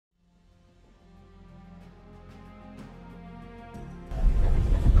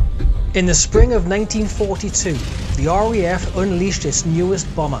In the spring of 1942, the RAF unleashed its newest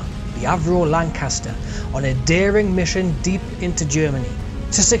bomber, the Avro Lancaster, on a daring mission deep into Germany.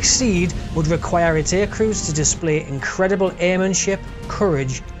 To succeed would require its aircrews to display incredible airmanship,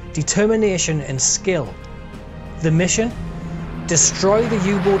 courage, determination and skill. The mission? Destroy the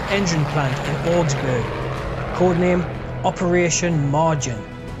U-boat engine plant in Augsburg, codename Operation Margin.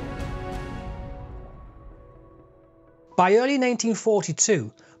 By early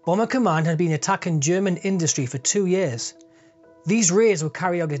 1942, Bomber Command had been attacking German industry for 2 years. These raids were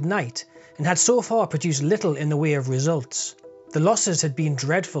carried out at night and had so far produced little in the way of results. The losses had been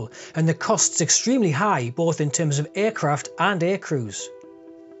dreadful and the costs extremely high both in terms of aircraft and aircrews.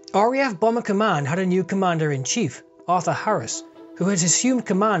 RAF Bomber Command had a new Commander-in-Chief, Arthur Harris, who had assumed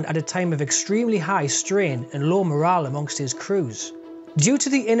command at a time of extremely high strain and low morale amongst his crews. Due to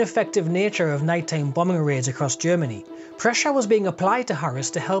the ineffective nature of nighttime bombing raids across Germany, pressure was being applied to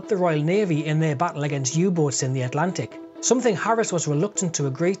Harris to help the Royal Navy in their battle against U-boats in the Atlantic, something Harris was reluctant to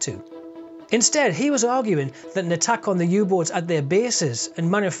agree to. Instead, he was arguing that an attack on the U-boats at their bases and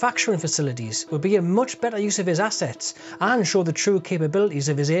manufacturing facilities would be a much better use of his assets and show the true capabilities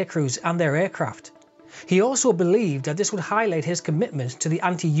of his aircrews and their aircraft. He also believed that this would highlight his commitment to the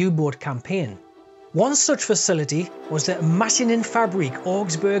anti-U-boat campaign. One such facility was the Maschinenfabrik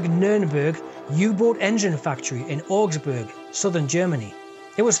Augsburg-Nürnberg U-boat engine factory in Augsburg, southern Germany.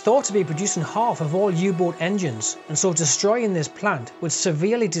 It was thought to be producing half of all U-boat engines, and so destroying this plant would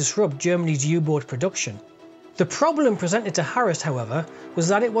severely disrupt Germany's U-boat production. The problem presented to Harris, however, was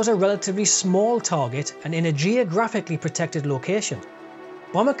that it was a relatively small target and in a geographically protected location.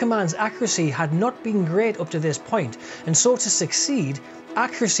 Bomber Command's accuracy had not been great up to this point, and so to succeed,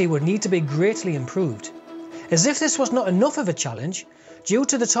 accuracy would need to be greatly improved. As if this was not enough of a challenge, due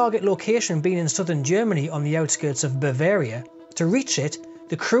to the target location being in southern Germany on the outskirts of Bavaria, to reach it,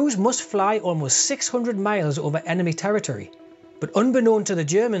 the crews must fly almost 600 miles over enemy territory. But unbeknown to the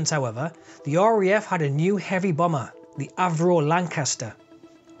Germans, however, the RAF had a new heavy bomber, the Avro Lancaster.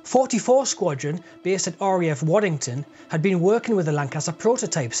 44 Squadron, based at RAF Waddington, had been working with the Lancaster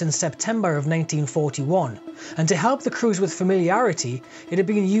prototype since September of 1941, and to help the crews with familiarity, it had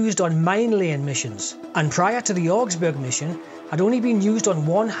been used on mine-laying missions, and prior to the Augsburg mission, had only been used on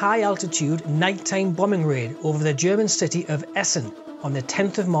one high-altitude nighttime bombing raid over the German city of Essen on the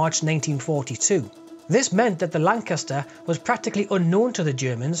 10th of March 1942. This meant that the Lancaster was practically unknown to the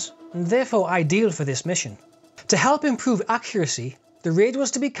Germans, and therefore ideal for this mission. To help improve accuracy, the raid was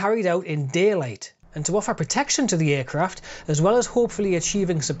to be carried out in daylight, and to offer protection to the aircraft, as well as hopefully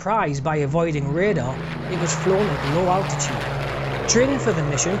achieving surprise by avoiding radar, it was flown at low altitude. Training for the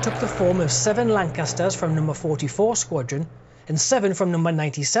mission took the form of 7 Lancasters from No. 44 Squadron and 7 from No.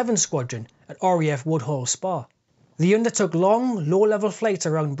 97 Squadron at RAF Woodhall Spa. They undertook long, low-level flights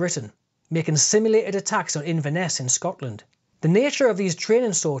around Britain, making simulated attacks on Inverness in Scotland. The nature of these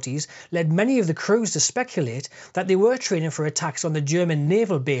training sorties led many of the crews to speculate that they were training for attacks on the German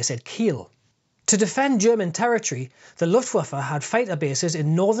naval base at Kiel. To defend German territory, the Luftwaffe had fighter bases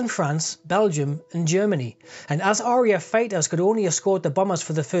in northern France, Belgium and Germany, and as RAF fighters could only escort the bombers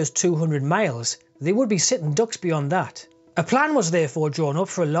for the first 200 miles, they would be sitting ducks beyond that. A plan was therefore drawn up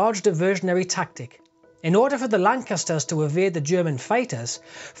for a large diversionary tactic. In order for the Lancasters to evade the German fighters,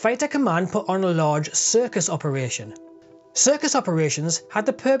 Fighter Command put on a large circus operation. Circus operations had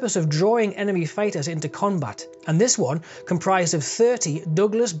the purpose of drawing enemy fighters into combat, and this one comprised of 30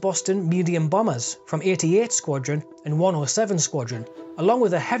 Douglas Boston medium bombers from 88 Squadron and 107 Squadron, along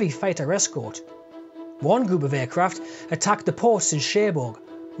with a heavy fighter escort. One group of aircraft attacked the ports in Cherbourg,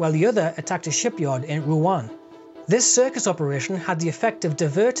 while the other attacked a shipyard in Rouen. This circus operation had the effect of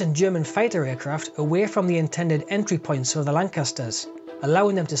diverting German fighter aircraft away from the intended entry points for the Lancasters,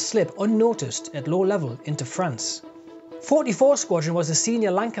 allowing them to slip unnoticed at low level into France. 44 Squadron was the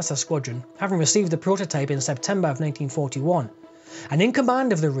senior Lancaster Squadron, having received the prototype in September of 1941, and in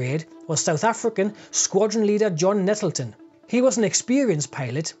command of the raid was South African Squadron Leader John Nettleton. He was an experienced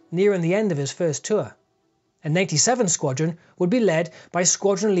pilot nearing the end of his first tour. And 97 Squadron would be led by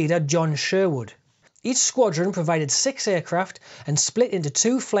Squadron Leader John Sherwood. Each squadron provided 6 aircraft and split into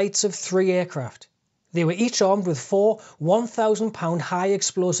 2 flights of 3 aircraft. They were each armed with 4 1,000-pound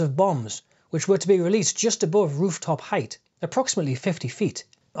high-explosive bombs, which were to be released just above rooftop height, approximately 50 feet.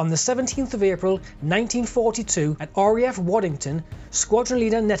 On the 17th of April 1942 at RAF Waddington, Squadron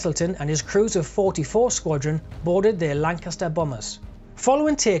Leader Nettleton and his crews of 44 Squadron boarded their Lancaster bombers.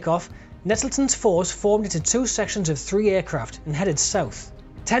 Following takeoff, Nettleton's force formed into 2 sections of 3 aircraft and headed south.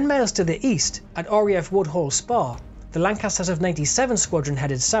 10 miles to the east at RAF Woodhall Spa, the Lancasters of 97 Squadron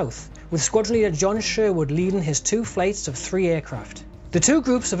headed south, with Squadron Leader John Sherwood leading his 2 flights of 3 aircraft. The two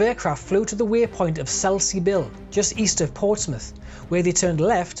groups of aircraft flew to the waypoint of Selsey Bill, just east of Portsmouth, where they turned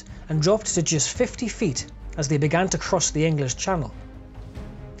left and dropped to just 50 feet as they began to cross the English Channel.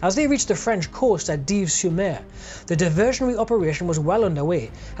 As they reached the French coast at Dives-sur-Mer, the diversionary operation was well underway,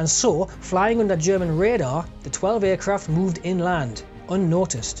 and so, flying under German radar, the 12 aircraft moved inland,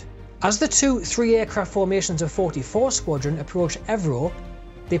 unnoticed. As the two 3-aircraft formations of 44 Squadron approached Avro,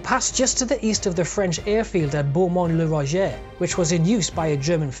 they passed just to the east of the French airfield at Beaumont-le-Roger, which was in use by a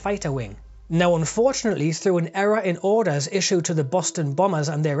German fighter wing. Now unfortunately, through an error in orders issued to the Boston bombers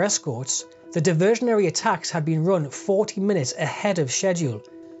and their escorts, the diversionary attacks had been run 40 minutes ahead of schedule.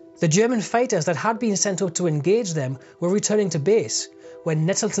 The German fighters that had been sent up to engage them were returning to base when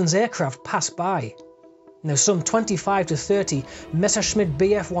Nettleton's aircraft passed by. Now some 25 to 30 Messerschmitt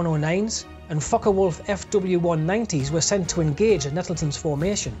Bf-109s and Focke-Wulf FW-190s were sent to engage at Nettleton's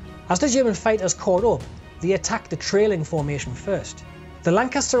formation. As the German fighters caught up, they attacked the trailing formation first. The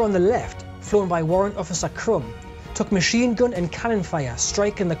Lancaster on the left, flown by Warrant Officer Crum, took machine gun and cannon fire,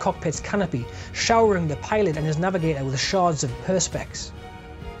 striking the cockpit's canopy, showering the pilot and his navigator with shards of perspex.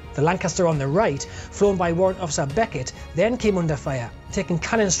 The Lancaster on the right, flown by Warrant Officer Beckett, then came under fire, taking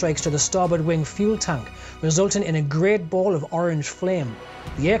cannon strikes to the starboard wing fuel tank, resulting in a great ball of orange flame.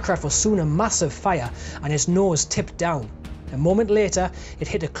 The aircraft was soon a mass of fire and its nose tipped down. A moment later, it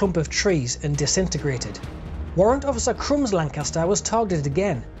hit a clump of trees and disintegrated. Warrant Officer Crum's Lancaster was targeted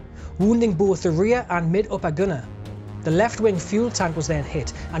again, wounding both the rear and mid-upper gunner. The left wing fuel tank was then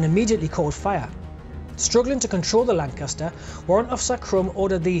hit and immediately caught fire. Struggling to control the Lancaster, Warrant Officer Crum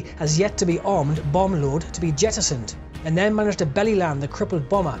ordered the as-yet-to-be-armed bomb load to be jettisoned, and then managed to belly land the crippled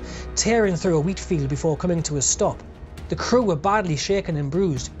bomber, tearing through a wheat field before coming to a stop. The crew were badly shaken and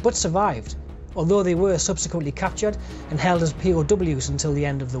bruised, but survived, although they were subsequently captured and held as POWs until the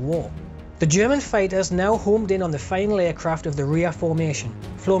end of the war. The German fighters now homed in on the final aircraft of the rear formation,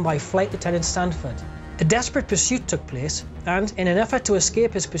 flown by Flight Lieutenant Sanford. A desperate pursuit took place, and in an effort to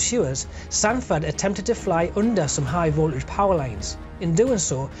escape his pursuers, Sanford attempted to fly under some high voltage power lines. In doing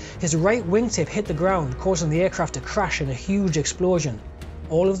so, his right wingtip hit the ground, causing the aircraft to crash in a huge explosion.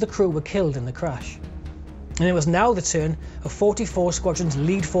 All of the crew were killed in the crash. And it was now the turn of 44 Squadron's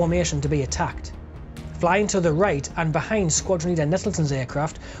lead formation to be attacked. Flying to the right and behind Squadron Leader Nettleton's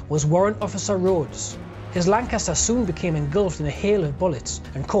aircraft was Warrant Officer Rhodes. His Lancaster soon became engulfed in a hail of bullets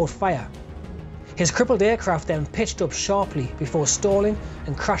and caught fire. His crippled aircraft then pitched up sharply before stalling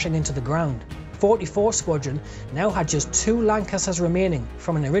and crashing into the ground. 44 Squadron now had just 2 Lancasters remaining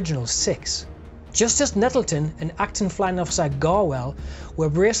from an original 6. Just as Nettleton and Acting Flying Officer Garwell were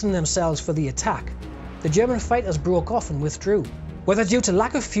bracing themselves for the attack, the German fighters broke off and withdrew. Whether due to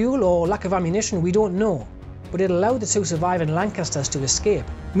lack of fuel or lack of ammunition, we don't know, but it allowed the 2 surviving Lancasters to escape.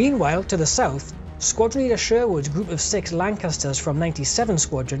 Meanwhile, to the south, Squadron Leader Sherwood's group of 6 Lancasters from 97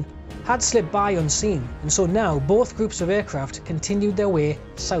 Squadron had slipped by unseen, and so now both groups of aircraft continued their way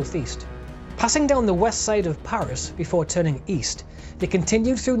southeast. Passing down the west side of Paris before turning east, they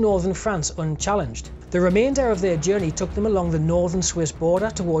continued through northern France unchallenged. The remainder of their journey took them along the northern Swiss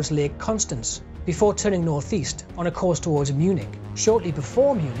border towards Lake Constance, before turning northeast on a course towards Munich. Shortly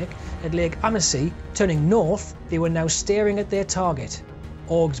before Munich, at Lake Ammersee, turning north, they were now staring at their target,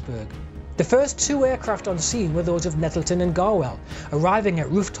 Augsburg. The first 2 aircraft on scene were those of Nettleton and Garwell, arriving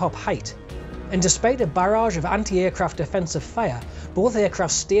at rooftop height. And despite a barrage of anti-aircraft defensive fire, both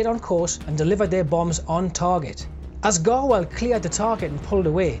aircraft stayed on course and delivered their bombs on target. As Garwell cleared the target and pulled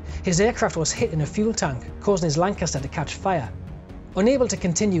away, his aircraft was hit in a fuel tank, causing his Lancaster to catch fire. Unable to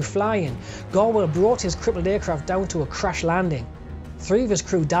continue flying, Garwell brought his crippled aircraft down to a crash landing. 3 of his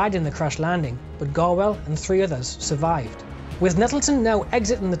crew died in the crash landing, but Garwell and 3 others survived. With Nettleton now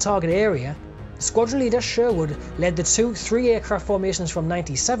exiting the target area, Squadron Leader Sherwood led the 2 3-aircraft formations from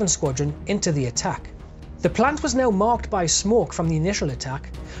 97 Squadron into the attack. The plant was now marked by smoke from the initial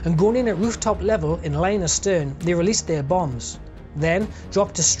attack, and going in at rooftop level in line astern, they released their bombs. Then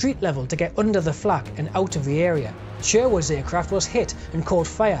dropped to street level to get under the flak and out of the area. Sherwood's aircraft was hit and caught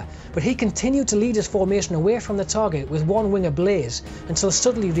fire, but he continued to lead his formation away from the target with one wing ablaze until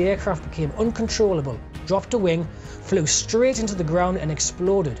suddenly the aircraft became uncontrollable, dropped a wing, flew straight into the ground and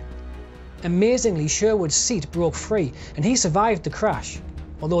exploded. Amazingly, Sherwood's seat broke free and he survived the crash,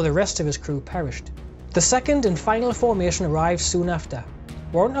 although the rest of his crew perished. The second and final formation arrived soon after.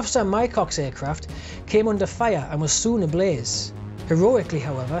 Warrant Officer Mycock's aircraft came under fire and was soon ablaze. Heroically,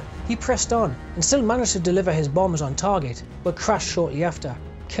 however, he pressed on and still managed to deliver his bombs on target, but crashed shortly after,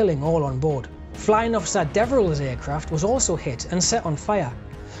 killing all on board. Flying Officer Deverell's aircraft was also hit and set on fire,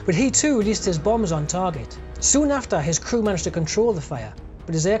 but he too released his bombs on target. Soon after, his crew managed to control the fire,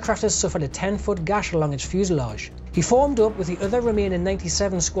 but his aircraft had suffered a 10-foot gash along its fuselage. He formed up with the other remaining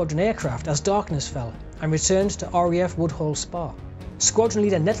 97 squadron aircraft as darkness fell and returned to RAF Woodhall Spa. Squadron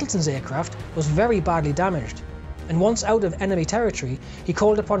Leader Nettleton's aircraft was very badly damaged, and once out of enemy territory, he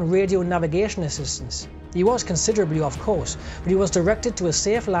called upon radio navigation assistance. He was considerably off course, but he was directed to a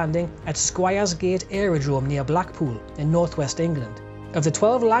safe landing at Squires Gate Aerodrome near Blackpool in northwest England. Of the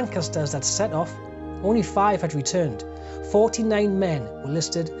 12 Lancasters that set off, only 5 had returned. 49 men were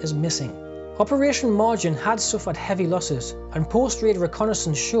listed as missing. Operation Margin had suffered heavy losses, and post-raid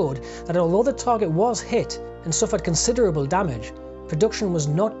reconnaissance showed that although the target was hit and suffered considerable damage, production was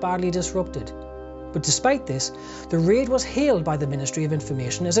not badly disrupted. But despite this, the raid was hailed by the Ministry of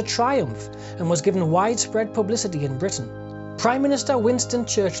Information as a triumph and was given widespread publicity in Britain. Prime Minister Winston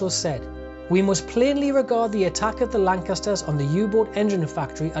Churchill said, "We must plainly regard the attack of the Lancasters on the U-boat engine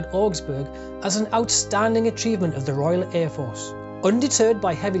factory at Augsburg as an outstanding achievement of the Royal Air Force." Undeterred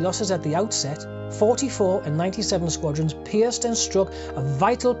by heavy losses at the outset, 44 and 97 squadrons pierced and struck a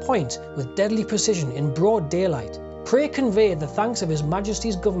vital point with deadly precision in broad daylight. Prey conveyed the thanks of His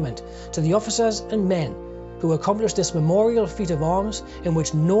Majesty's government to the officers and men who accomplished this memorial feat of arms in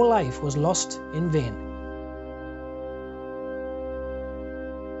which no life was lost in vain.